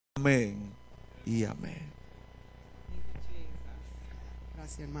Amén y amén.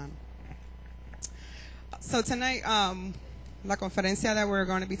 Gracias, hermano. So tonight, la conferencia that we're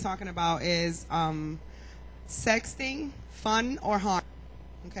going to be talking about is sexting, fun or harm.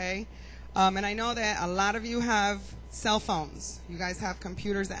 Okay? And I know that a lot of you have cell phones. You guys have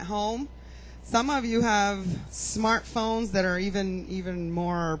computers at home. Some of you have smartphones that are even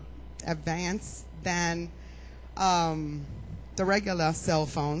more advanced than the regular cell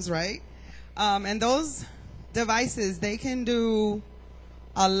phones, right? And those devices, they can do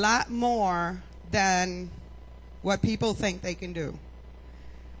a lot more than what people think they can do.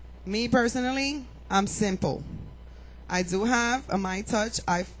 Me personally, I'm simple. I do have a My Touch,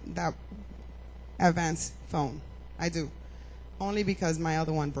 that advanced phone. I do. Only because my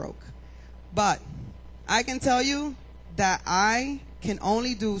other one broke. But I can tell you that I can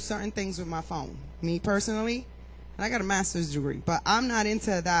only do certain things with my phone. Me personally, and I got a master's degree, but I'm not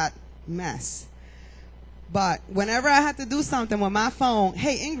into that mess. But whenever I had to do something with my phone,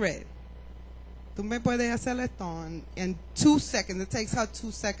 hey Ingrid, tú me puedes hacer esto in 2 seconds. It takes her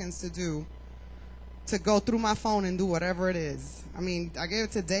 2 seconds to go through my phone and do whatever it is. I mean, I gave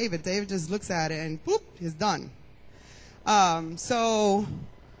it to David. David just looks at it and boop, it's done. So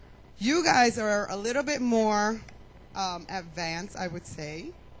you guys are a little bit more advanced, I would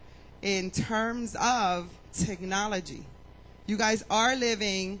say, in terms of technology. You guys are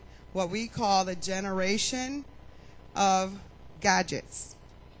living what we call the generation of gadgets.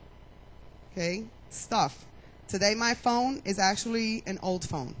 Okay? Stuff. Today my phone is actually an old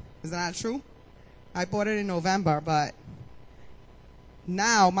phone. Is that not true? I bought it in November, but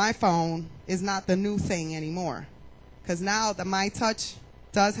now my phone is not the new thing anymore. Because now the My Touch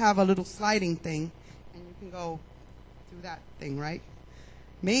does have a little sliding thing, and you can go through that thing, right?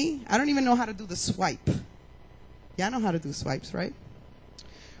 Me, I don't even know how to do the swipe. Yeah, I know how to do swipes, right?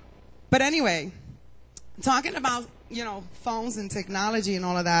 But anyway, talking about, phones and technology and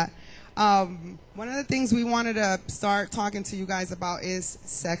all of that, one of the things we wanted to start talking to you guys about is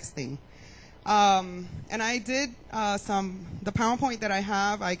sexting. And I did the PowerPoint that I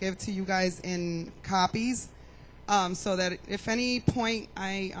have, I give to you guys in copies, so that if any point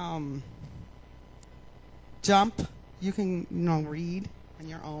I jump, you can, read on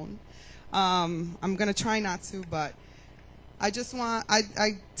your own. I'm going to try not to, but I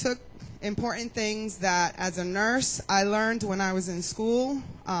took important things that as a nurse I learned when I was in school,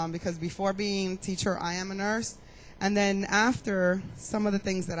 because before being a teacher I am a nurse, and then after some of the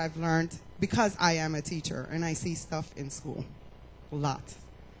things that I've learned because I am a teacher and I see stuff in school a lot.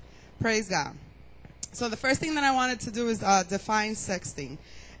 Praise God. So the first thing that I wanted to do is define sexting.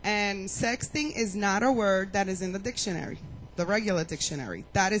 And sexting is not a word that is in the dictionary, the regular dictionary.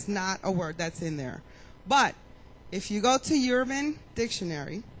 That is not a word that's in there. But if you go to Urban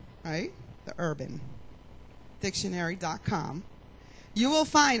Dictionary, right, the Urban Dictionary.com, you will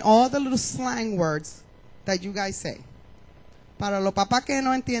find all the little slang words that you guys say. Para los papás que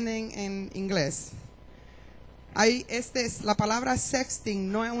no entienden en inglés, la palabra sexting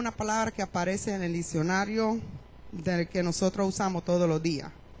no es una palabra que aparece en el diccionario del que nosotros usamos todos los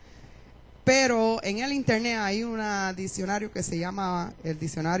días. Pero en el internet hay un diccionario que se llama el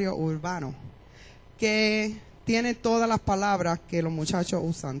diccionario urbano, que tiene todas las palabras que los muchachos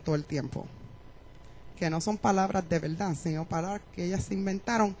usan todo el tiempo. Que no son palabras de verdad, sino palabras que ellas se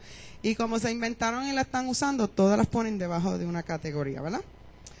inventaron. Y como se inventaron y la están usando, todas las ponen debajo de una categoría, ¿verdad?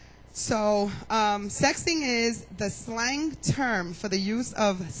 So, sexting is the slang term for the use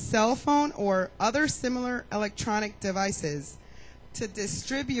of cell phone or other similar electronic devices to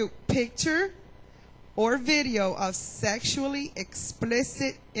distribute picture or video of sexually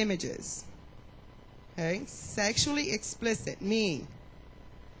explicit images. Okay? Sexually explicit, meaning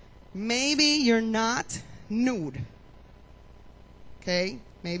maybe you're not nude. Okay?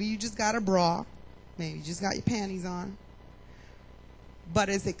 Maybe you just got a bra. Maybe you just got your panties on. But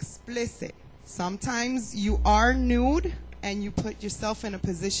it's explicit. Sometimes you are nude and you put yourself in a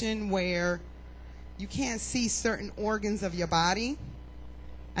position where you can't see certain organs of your body.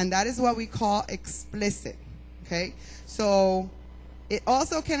 And that is what we call explicit. Okay? So it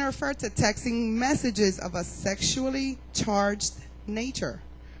also can refer to texting messages of a sexually charged nature.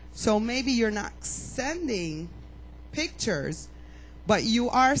 So maybe you're not sending pictures, but you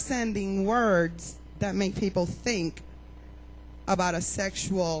are sending words that make people think about a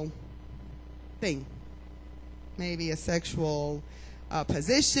sexual thing. Maybe a sexual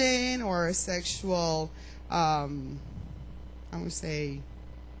position or a sexual, I would say,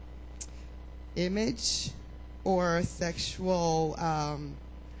 image or a sexual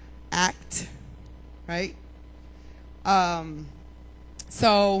act, right?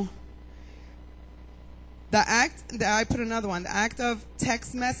 So I put another one, the act of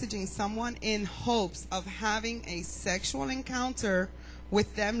text messaging someone in hopes of having a sexual encounter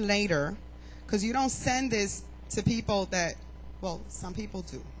with them later, because you don't send this to people that, well, some people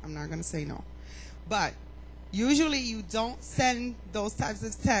do. I'm not going to say no. But usually you don't send those types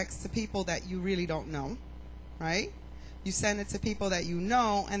of texts to people that you really don't know, right? You send it to people that you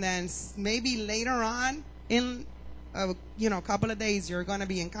know, and then maybe later on in a couple of days, you're going to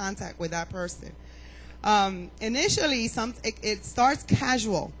be in contact with that person. Initially, it starts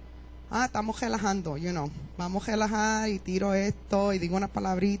casual. Estamos relajando, Vamos a relajar y tiro esto y digo una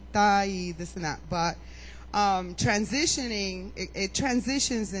palabrita y this and that. But transitioning, it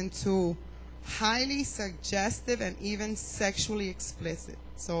transitions into highly suggestive and even sexually explicit.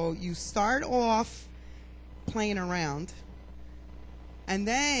 So you start off playing around, and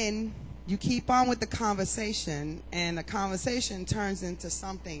then you keep on with the conversation, and the conversation turns into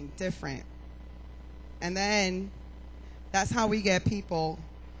something different. And then that's how we get people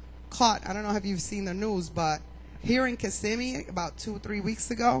caught. I don't know if you've seen the news, but here in Kissimmee, about 2 or 3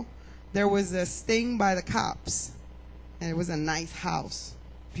 weeks ago, there was a sting by the cops. And it was a nice house,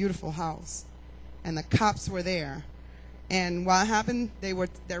 beautiful house. And the cops were there. And what happened, they were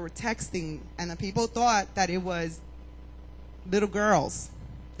texting, and the people thought that it was little girls.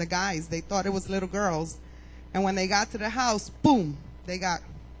 The guys, they thought it was little girls. And when they got to the house, boom, they got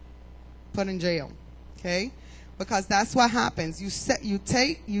put in jail. Okay, because that's what happens. You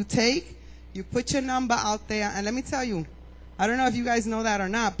put your number out there, and let me tell you, I don't know if you guys know that or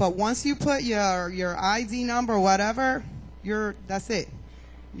not, but once you put your ID number or whatever, that's it.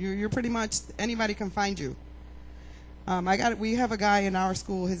 You're pretty much, anybody can find you. We have a guy in our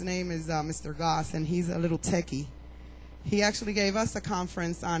school. His name is Mr. Goss, and he's a little techie. He actually gave us a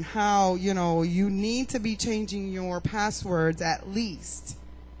conference on how you need to be changing your passwords at least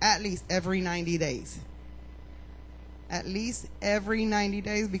every 90 days. At least every 90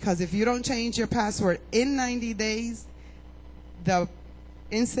 days, because if you don't change your password in 90 days, the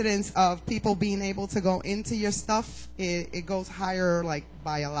incidence of people being able to go into your stuff, it goes higher, like,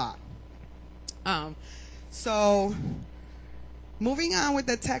 by a lot. So moving on with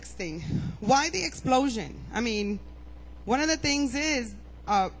the texting, why the explosion? I mean, one of the things is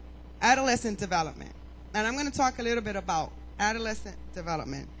adolescent development. And I'm going to talk a little bit about adolescent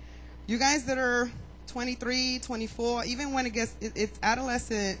development. You guys that are 23, 24, even when it's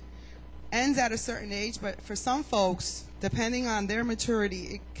adolescent, ends at a certain age, but for some folks, depending on their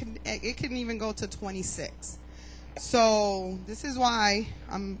maturity, it can even go to 26. So this is why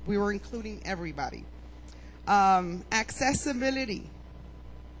we were including everybody. Accessibility.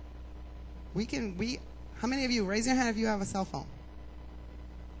 How many of you, raise your hand if you have a cell phone?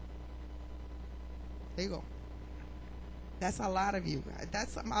 There you go. That's a lot of you.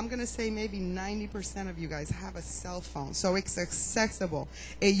 I'm going to say maybe 90% of you guys have a cell phone. So it's accessible.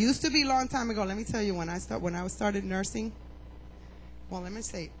 It used to be a long time ago. Let me tell you, when I started nursing, well, let me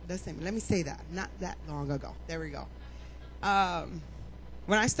say that. Not that long ago. There we go.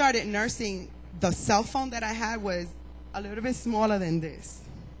 When I started nursing, the cell phone that I had was a little bit smaller than this.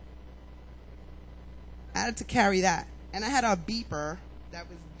 I had to carry that. And I had a beeper that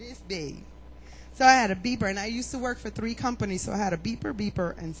was this big. So I had a beeper, and I used to work for 3 companies, so I had a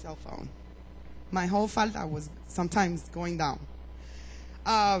beeper, and cell phone. My whole falda was sometimes going down.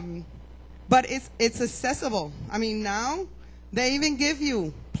 But it's accessible. I mean, now they even give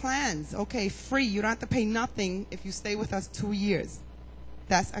you plans. Okay, free. You don't have to pay nothing if you stay with us 2 years.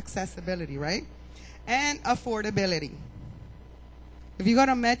 That's accessibility, right? And affordability. If you go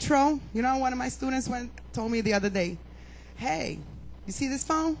to Metro, one of my students told me the other day, hey, you see this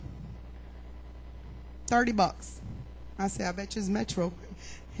phone? $30. I said, I bet you it's Metro.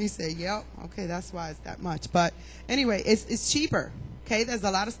 He said, yep. Okay, that's why it's that much. But anyway, it's cheaper. Okay, there's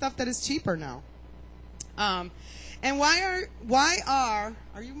a lot of stuff that is cheaper now. And why are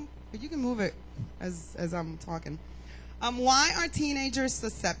you can move it as I'm talking. Why are teenagers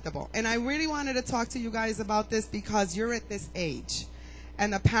susceptible? And I really wanted to talk to you guys about this because you're at this age.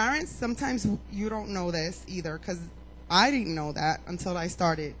 And the parents, sometimes you don't know this either, because I didn't know that until I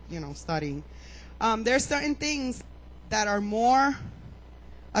started, studying. There's certain things that are more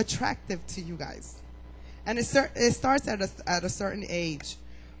attractive to you guys. And it starts at a certain age.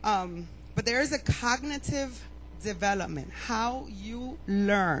 But there is a cognitive development, how you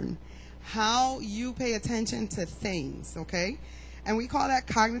learn, how you pay attention to things, okay? And we call that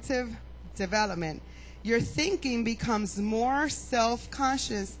cognitive development. Your thinking becomes more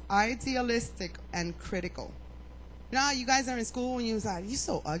self-conscious, idealistic, and critical. You guys are in school and you're like, you're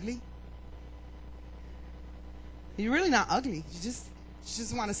so ugly. You're really not ugly.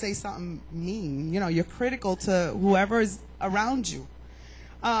 just want to say something mean. You know, you're critical to whoever is around you.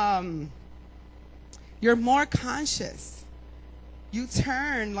 You're more conscious. You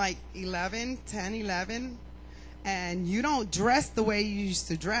turn like 10, 11, and you don't dress the way you used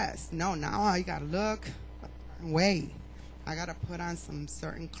to dress. No, now I got to look a certain way. I got to put on some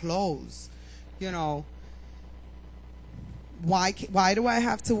certain clothes. You know, why do I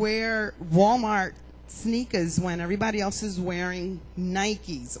have to wear Walmart sneakers when everybody else is wearing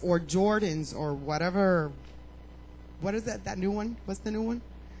Nikes or Jordans or whatever? What is that new one? What's the new one?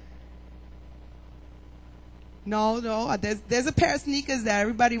 No, there's a pair of sneakers that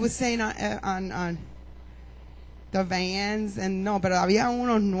everybody was saying on the Vans, and no, pero había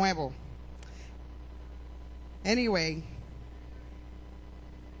unos nuevos. Anyway,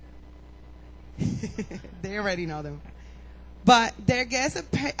 they already know them. But there gets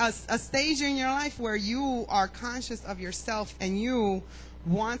a stage in your life where you are conscious of yourself and you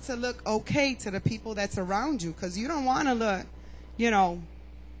want to look okay to the people that's around you, because you don't want to look, you know,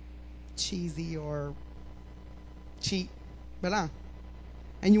 cheesy or cheap, ¿verdad?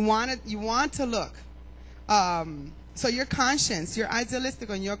 And you want to look. So you're conscious, you're idealistic,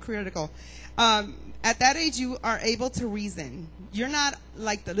 and you're critical. At that age, you are able to reason. You're not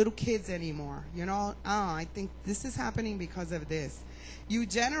like the little kids anymore. You know, I think this is happening because of this. You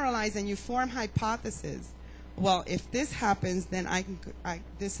generalize and you form hypotheses. Well, if this happens, then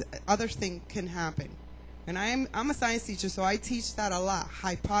this other thing can happen. And I'm a science teacher, so I teach that a lot.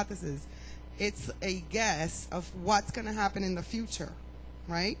 Hypothesis. It's a guess of what's going to happen in the future,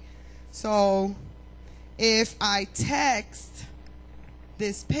 right? So if I text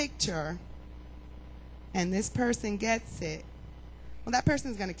this picture and this person gets it, well, that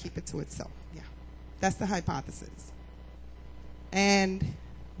person's going to keep it to itself. Yeah, that's the hypothesis. And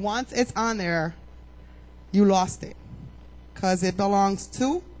once it's on there, you lost it, because it belongs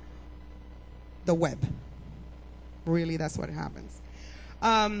to the web. Really, that's what happens.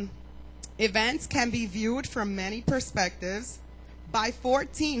 Events can be viewed from many perspectives. By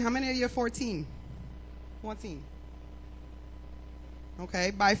 14, how many of you are 14? 14.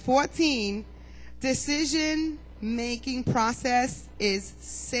 Okay, by 14, decision-making process is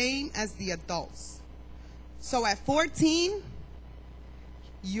same as the adults. So at 14,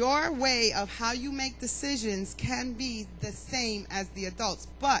 your way of how you make decisions can be the same as the adults,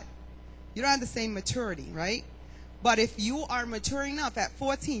 but you don't have the same maturity, right? But if you are mature enough at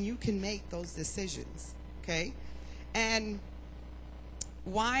 14, you can make those decisions, okay? And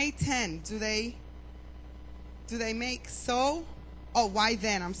why 10? Do they make so? Oh, why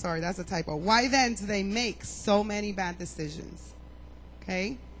then? I'm sorry, that's a typo. Why then do they make so many bad decisions?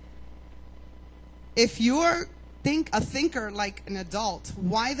 Okay? If you're a thinker like an adult,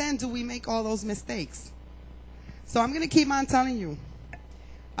 why then do we make all those mistakes? So I'm going to keep on telling you.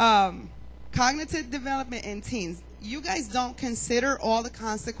 Cognitive development in teens. You guys don't consider all the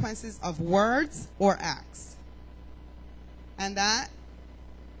consequences of words or acts. And that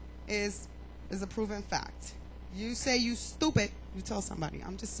is a proven fact. You say you stupid, you tell somebody,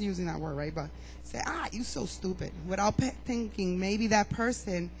 I'm just using that word, right? But say, you so stupid, without thinking maybe that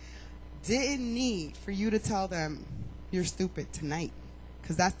person didn't need for you to tell them you're stupid tonight,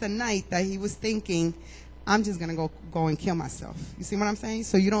 because that's the night that he was thinking, I'm just going to go and kill myself. You see what I'm saying?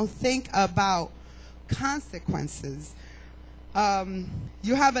 So you don't think about consequences.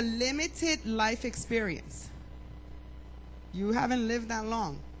 You have a limited life experience. You haven't lived that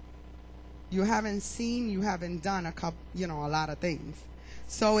long. You haven't seen, you haven't done a lot of things.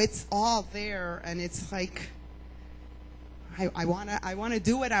 So it's all there, and it's like, I wanna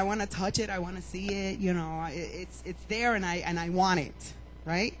do it, I wanna touch it, I wanna see it, it's there, and I want it,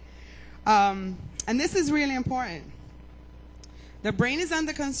 right? And this is really important. The brain is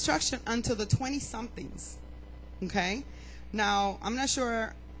under construction until the 20-somethings, okay? Now, I'm not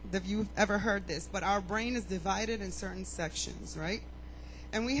sure if you've ever heard this, but our brain is divided in certain sections, right?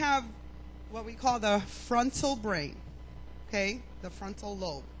 And we have what we call the frontal brain, okay? The frontal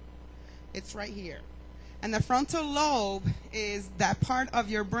lobe. It's right here. And the frontal lobe is that part of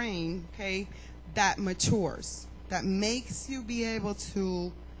your brain, okay, that matures, that makes you be able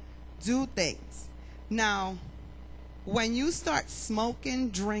to do things. Now, when you start smoking,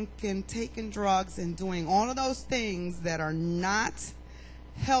 drinking, taking drugs, and doing all of those things that are not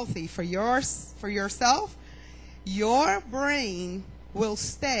healthy for yourself, your brain will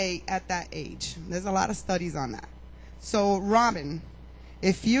stay at that age. There's a lot of studies on that. So, Robin,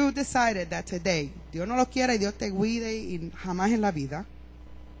 if you decided that today, Dios no lo quiera y Dios te cuide y jamás en la vida,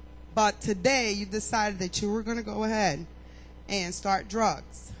 but today you decided that you were going to go ahead and start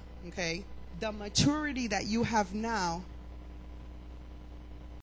drugs, okay? The maturity that you have now